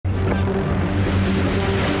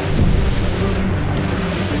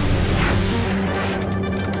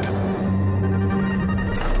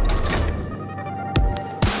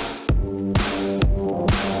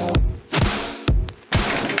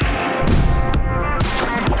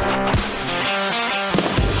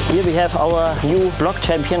Here we have our new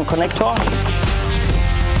BLOCKCHAMPION connector.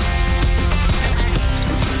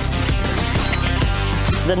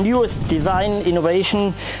 The newest design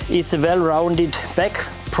innovation is the well-rounded back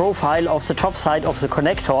profile of the top side of the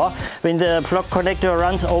connector. When the block connector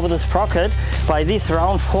runs over the sprocket, by this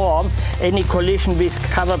round form, any collision with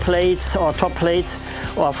cover plates or top plates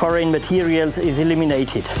or foreign materials is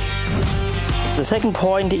eliminated. The second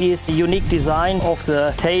point is the unique design of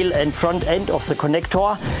the tail and front end of the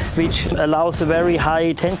connector, which allows a very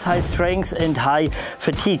high tensile strength and high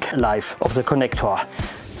fatigue life of the connector.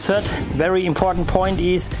 Third very important point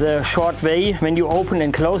is the short way. When you open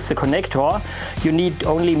and close the connector, you need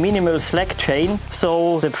only minimal slack chain,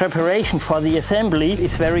 so the preparation for the assembly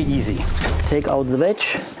is very easy. Take out the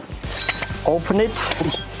wedge, open it,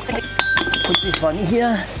 put this one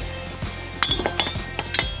here,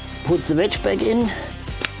 put the wedge back in,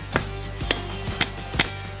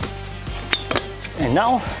 and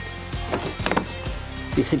now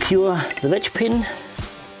we secure the wedge pin.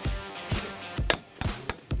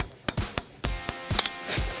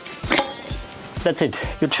 That's it.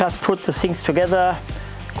 You just put the things together,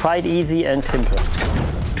 quite easy and simple.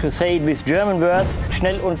 To say it with German words,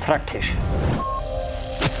 schnell und praktisch.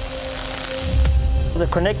 The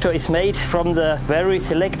connector is made from the very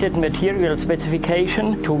selected material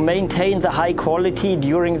specification to maintain the high quality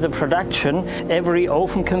during the production. Every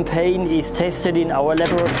oven campaign is tested in our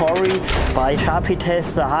laboratory by Sharpie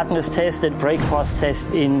test, the hardness test and brake force test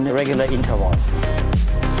in regular intervals.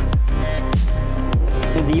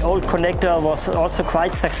 The old connector was also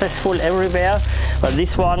quite successful everywhere, but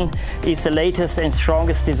this one is the latest and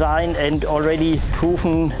strongest design and already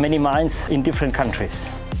proven many miles in different countries.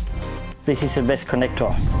 This is the best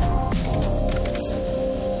connector.